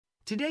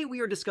Today we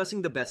are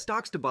discussing the best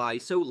stocks to buy,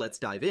 so let's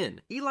dive in.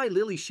 Eli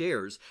Lilly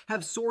shares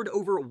have soared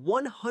over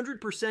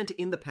 100%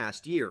 in the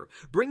past year,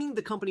 bringing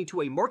the company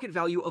to a market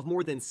value of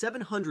more than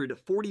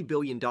 $740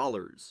 billion.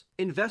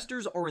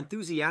 Investors are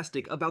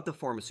enthusiastic about the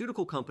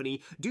pharmaceutical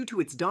company due to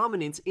its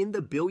dominance in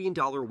the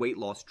billion-dollar weight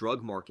loss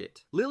drug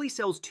market. Lilly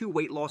sells two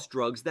weight loss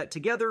drugs that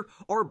together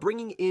are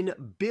bringing in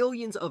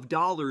billions of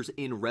dollars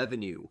in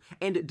revenue,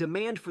 and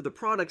demand for the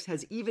products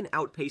has even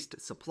outpaced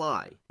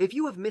supply. If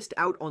you have missed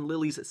out on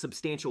Lilly's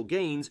substantial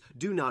gains,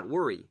 do not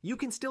worry. You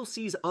can still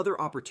seize other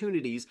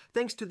opportunities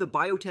thanks to the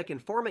biotech and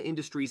pharma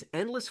industry's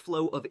endless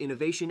flow of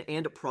innovation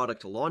and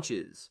product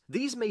launches.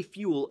 These may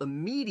fuel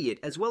immediate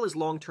as well as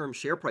long-term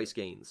share price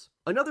gains.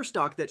 Another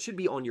stock that should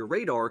be on your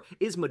radar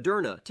is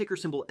Moderna, ticker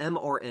symbol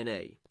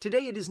mRNA.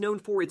 Today it is known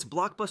for its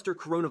blockbuster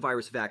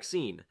coronavirus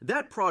vaccine.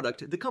 That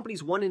product, the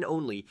company's one and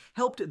only,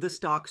 helped the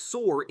stock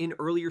soar in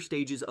earlier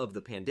stages of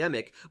the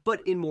pandemic,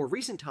 but in more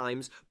recent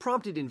times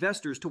prompted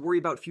investors to worry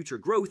about future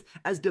growth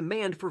as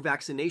demand for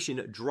vaccination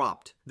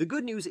dropped. The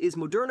good news is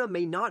Moderna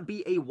may not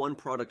be a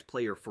one-product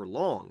player for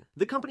long.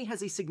 The company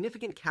has a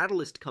significant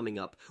catalyst coming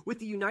up, with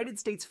the United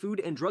States Food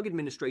and Drug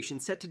Administration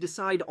set to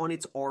decide on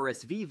its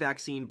RSV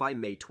vaccine by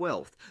May 12th.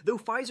 Though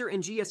Pfizer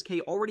and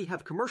GSK already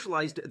have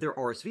commercialized their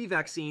RSV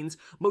vaccines,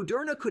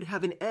 Moderna could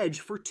have an edge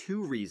for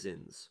two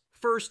reasons.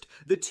 First,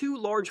 the two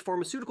large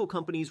pharmaceutical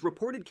companies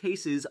reported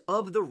cases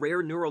of the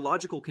rare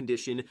neurological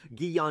condition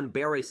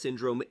Guillain-Barré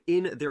syndrome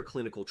in their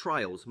clinical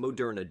trials.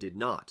 Moderna did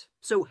not.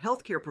 So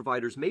healthcare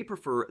providers may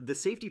prefer the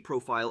safety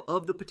profile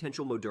of the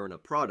potential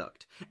Moderna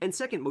product. And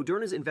second,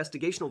 Moderna's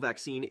investigational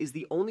vaccine is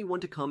the only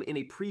one to come in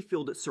a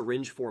pre-filled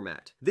syringe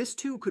format. This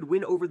too could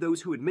win over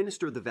those who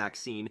administer the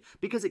vaccine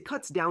because it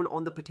cuts down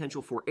on the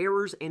potential for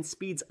errors and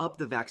speeds up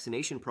the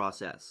vaccination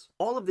process.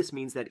 All of this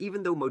means that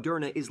even though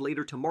Moderna is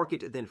later to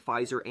market than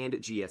Pfizer and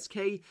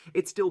GSK,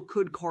 it still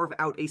could carve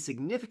out a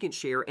significant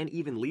share and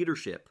even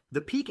leadership. The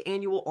peak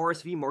annual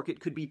RSV market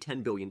could be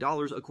 $10 billion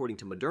according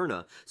to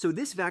Moderna, so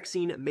this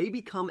vaccine may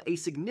become a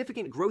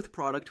significant growth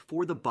product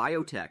for the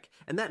biotech,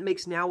 and that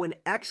makes now an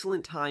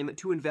excellent time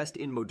to invest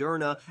in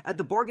Moderna at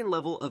the bargain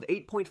level of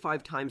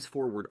 8.5 times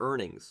forward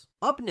earnings.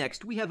 Up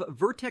next, we have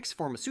Vertex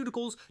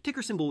Pharmaceuticals,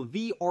 ticker symbol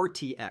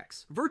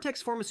VRTX.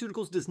 Vertex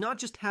Pharmaceuticals does not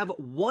just have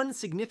one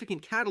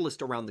significant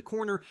catalyst around the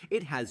corner,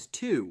 it has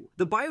two.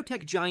 The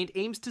biotech giant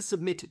aims to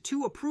submit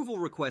two approval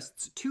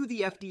requests to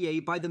the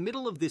FDA by the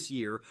middle of this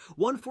year,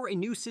 one for a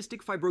new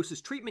cystic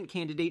fibrosis treatment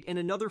candidate and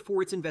another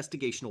for its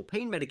investigational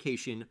pain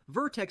medication.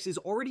 Vertex is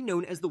already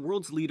known as the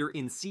world's leader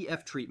in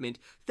CF treatment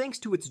thanks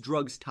to its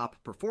drug's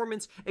top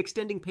performance,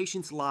 extending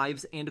patients'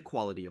 lives and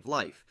quality of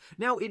life.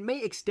 Now, it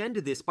may extend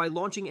this by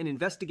launching an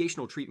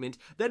investigational treatment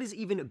that is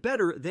even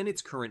better than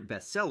its current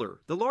bestseller.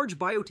 The large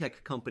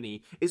biotech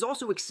company is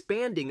also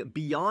expanding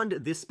beyond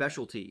this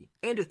specialty,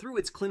 and through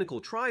its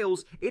clinical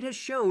trials, it has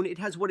shown it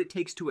has what it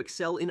takes to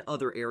excel in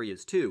other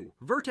areas too.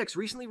 Vertex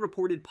recently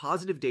reported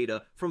positive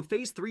data from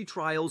phase 3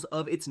 trials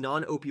of its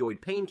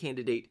non-opioid pain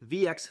candidate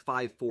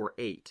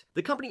VX548.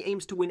 The company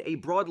aims to win a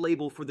broad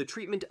label for the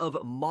treatment of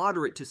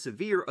moderate to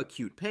severe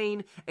acute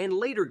pain and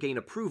later gain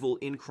approval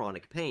in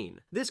chronic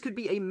pain. This could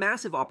be a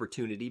massive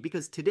opportunity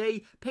because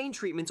today, pain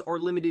treatments are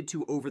limited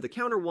to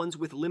over-the-counter ones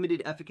with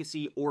limited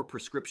efficacy or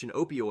prescription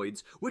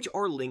opioids, which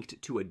are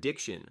linked to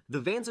addiction.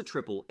 The Vanza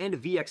triple and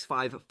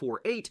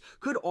VX548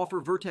 could offer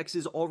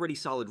Vertex's already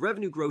solid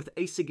revenue growth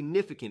a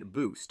significant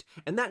boost,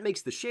 and that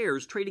makes the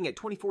shares trading at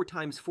 24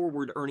 times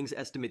forward earnings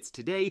estimates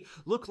today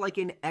look like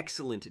an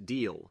excellent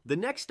deal. The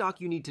next stock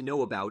you need to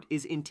know about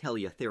is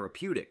Intellia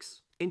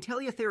Therapeutics.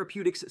 Intellia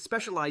Therapeutics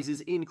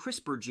specializes in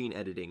CRISPR gene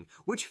editing,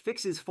 which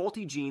fixes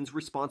faulty genes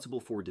responsible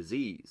for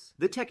disease.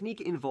 The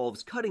technique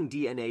involves cutting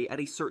DNA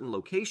at a certain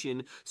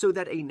location so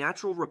that a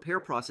natural repair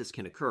process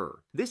can occur.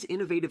 This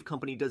innovative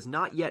company does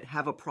not yet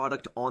have a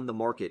product on the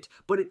market,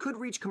 but it could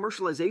reach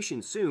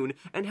commercialization soon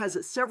and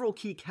has several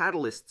key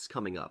catalysts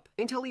coming up.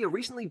 Intellia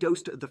recently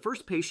dosed the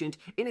first patient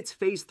in its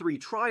phase 3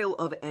 trial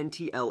of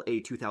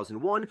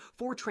NTLA-2001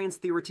 for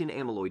transthyretin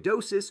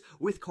amyloidosis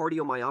with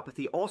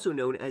cardiomyopathy, also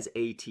known as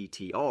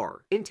ATTR.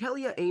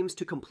 Intellia aims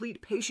to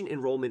complete patient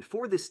enrollment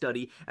for this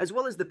study, as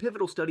well as the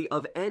pivotal study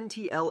of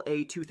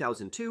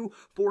NTLA-2002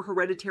 for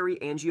hereditary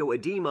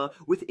angioedema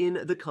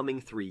within the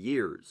coming 3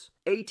 years.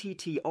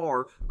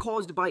 ATTR,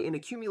 caused by an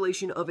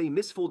accumulation of a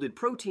misfolded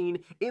protein,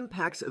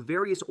 impacts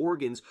various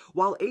organs,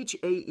 while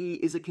HAE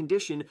is a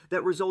condition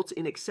that results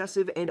in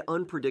excessive and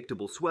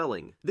unpredictable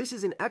swelling. This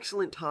is an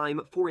excellent time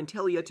for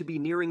Intellia to be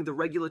nearing the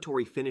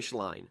regulatory finish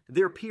line.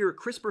 Their peer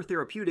CRISPR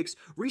Therapeutics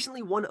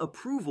recently won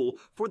approval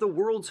for the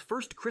world's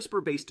first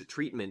CRISPR-based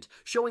treatment,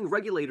 showing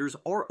regulators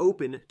are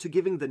open to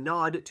giving the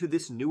nod to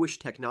this newish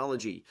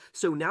technology,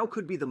 so now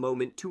could be the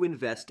moment to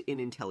invest in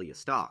Intellia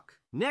stock.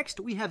 Next,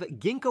 we have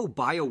Gingko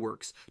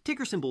Bioworks,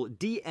 ticker symbol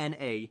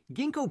DNA.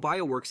 Gingko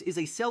Bioworks is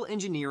a cell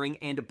engineering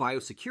and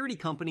biosecurity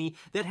company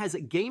that has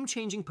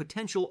game-changing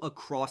potential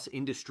across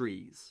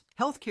industries.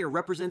 Healthcare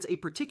represents a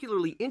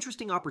particularly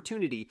interesting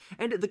opportunity,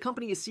 and the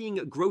company is seeing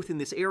growth in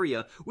this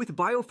area, with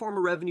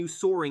biopharma revenue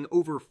soaring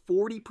over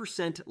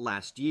 40%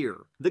 last year.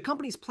 The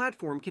company's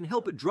platform can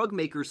help drug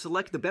makers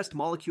select the best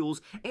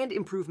molecules and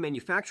improve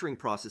manufacturing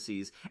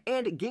processes,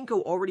 and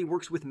Gingko already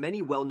works with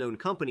many well-known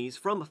companies,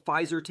 from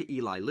Pfizer to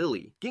Eli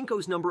Lilly.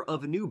 Ginkgo's number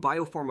of new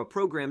biopharma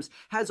programs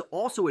has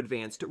also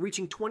advanced,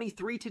 reaching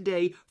 23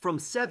 today from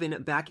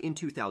 7 back in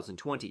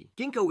 2020.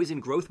 Gingko is in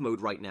growth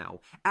mode right now,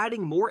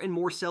 adding more and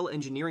more cell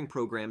engineering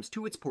programs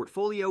to its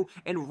portfolio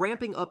and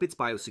ramping up its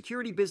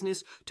biosecurity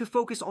business to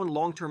focus on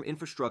long-term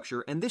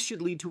infrastructure, and this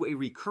should lead to a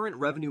recurrent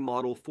revenue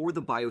model for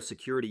the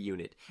biosecurity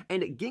unit.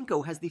 And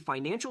Gingko has the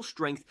financial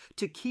strength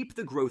to keep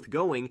the growth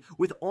going,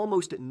 with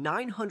almost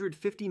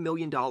 $950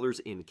 million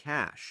in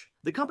cash.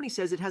 The company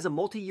says it has a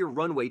multi-year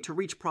runway to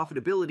reach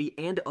profitability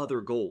and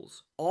other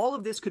goals. All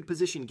of this could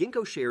position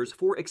Gingko shares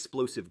for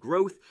explosive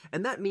growth,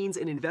 and that means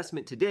an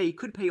investment today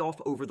could pay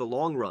off over the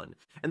long run.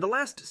 And the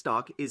last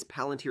stock is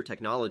Palantir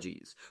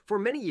Technologies. For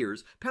many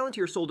years,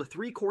 Palantir sold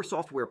 3 core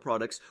software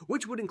products,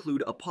 which would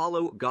include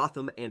Apollo,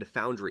 Gotham, and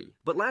Foundry.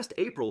 But last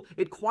April,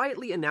 it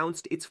quietly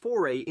announced its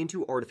foray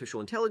into artificial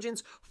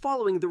intelligence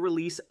following the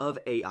release of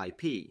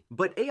AIP.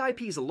 But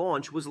AIP's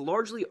launch was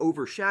largely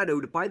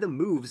overshadowed by the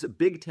moves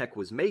big tech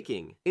was making.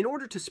 In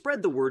order to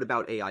spread the word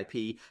about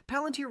AIP,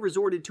 Palantir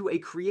resorted to a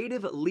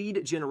creative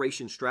lead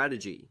generation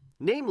strategy.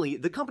 Namely,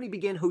 the company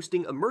began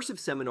hosting immersive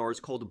seminars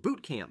called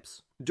boot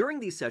camps.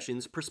 During these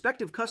sessions,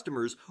 prospective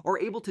customers are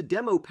able to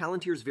demo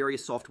Palantir's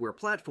various software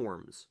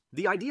platforms.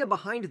 The idea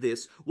behind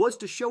this was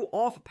to show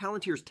off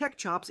Palantir's tech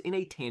chops in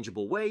a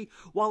tangible way,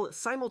 while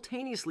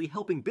simultaneously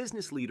helping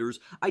business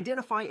leaders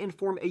identify and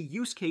form a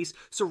use case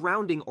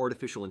surrounding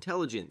artificial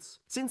intelligence.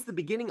 Since the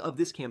beginning of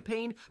this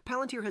campaign,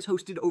 Palantir has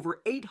hosted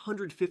over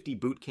 850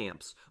 boot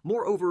camps.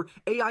 Moreover,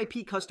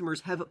 AIP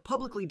customers have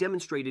publicly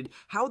demonstrated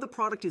how the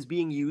product is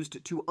being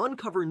used to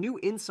uncover new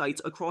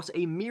insights across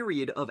a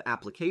myriad of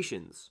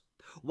applications.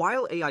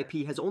 While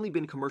AIP has only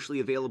been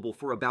commercially available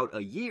for about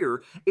a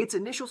year, its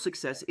initial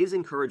success is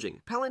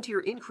encouraging.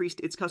 Palantir increased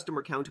its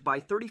customer count by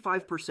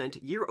 35%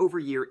 year over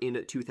year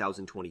in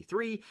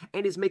 2023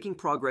 and is making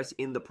progress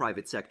in the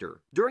private sector.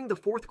 During the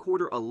fourth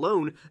quarter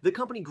alone, the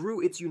company grew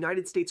its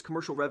United States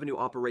commercial revenue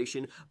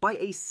operation by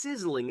a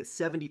sizzling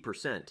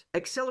 70%.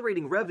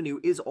 Accelerating revenue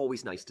is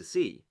always nice to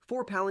see.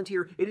 For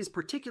Palantir, it is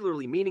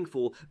particularly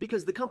meaningful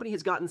because the company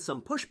has gotten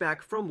some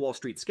pushback from Wall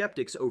Street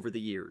skeptics over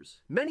the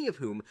years, many of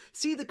whom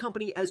see the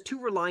company as too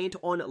reliant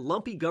on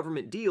lumpy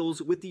government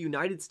deals with the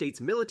United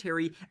States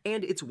military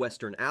and its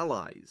Western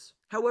allies.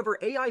 However,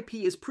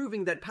 AIP is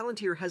proving that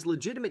Palantir has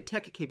legitimate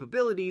tech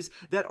capabilities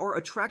that are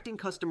attracting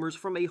customers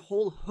from a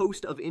whole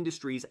host of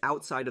industries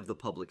outside of the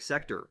public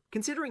sector.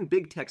 Considering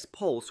big tech's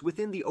pulse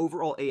within the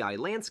overall AI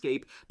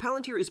landscape,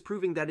 Palantir is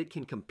proving that it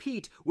can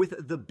compete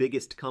with the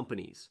biggest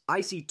companies.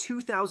 I see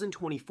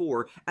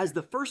 2024 as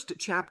the first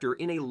chapter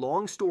in a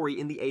long story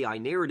in the AI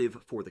narrative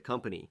for the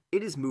company.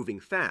 It is moving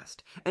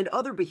fast, and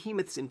other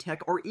behemoths in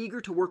tech are eager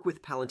to work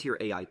with Palantir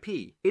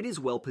AIP. It is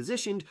well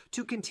positioned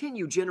to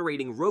continue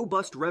generating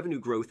robust revenue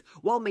growth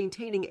while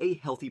maintaining a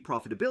healthy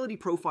profitability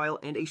profile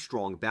and a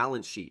strong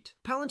balance sheet.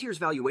 Palantir's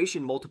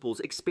valuation multiples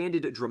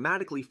expanded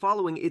dramatically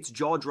following its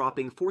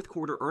jaw-dropping fourth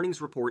quarter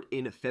earnings report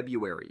in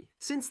February.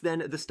 Since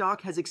then, the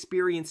stock has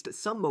experienced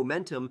some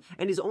momentum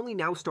and is only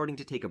now starting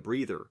to take a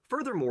breather.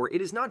 Furthermore, it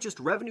is not just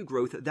revenue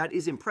growth that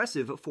is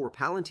impressive for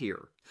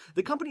Palantir.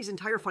 The company's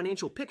entire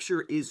financial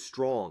picture is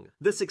strong.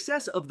 The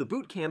success of the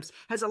boot camps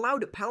has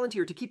allowed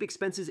Palantir to keep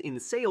expenses in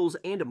sales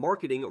and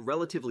marketing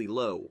relatively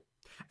low.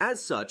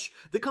 As such,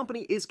 the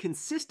company is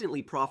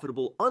consistently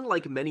profitable,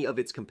 unlike many of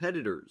its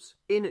competitors.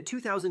 In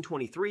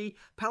 2023,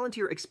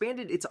 Palantir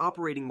expanded its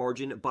operating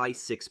margin by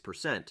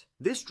 6%.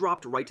 This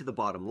dropped right to the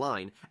bottom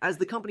line, as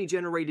the company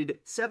generated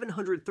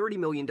 $730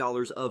 million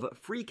of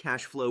free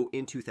cash flow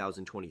in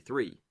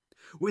 2023.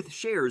 With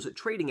shares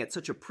trading at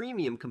such a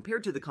premium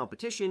compared to the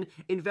competition,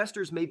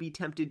 investors may be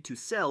tempted to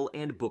sell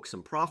and book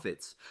some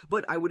profits,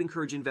 but I would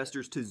encourage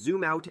investors to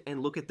zoom out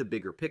and look at the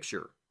bigger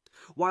picture.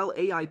 While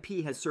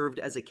AIP has served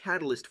as a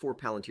catalyst for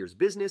Palantir's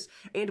business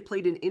and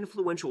played an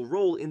influential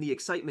role in the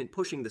excitement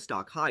pushing the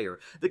stock higher,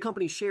 the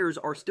company's shares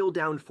are still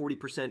down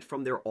 40%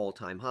 from their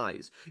all-time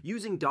highs.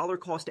 Using dollar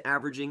cost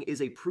averaging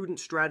is a prudent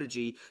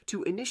strategy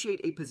to initiate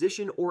a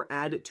position or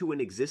add to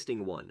an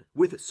existing one.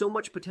 With so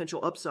much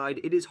potential upside,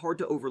 it is hard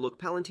to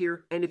overlook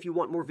Palantir, and if you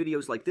want more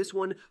videos like this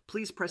one,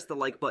 please press the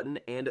like button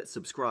and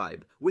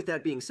subscribe. With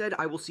that being said,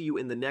 I will see you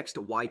in the next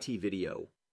YT video.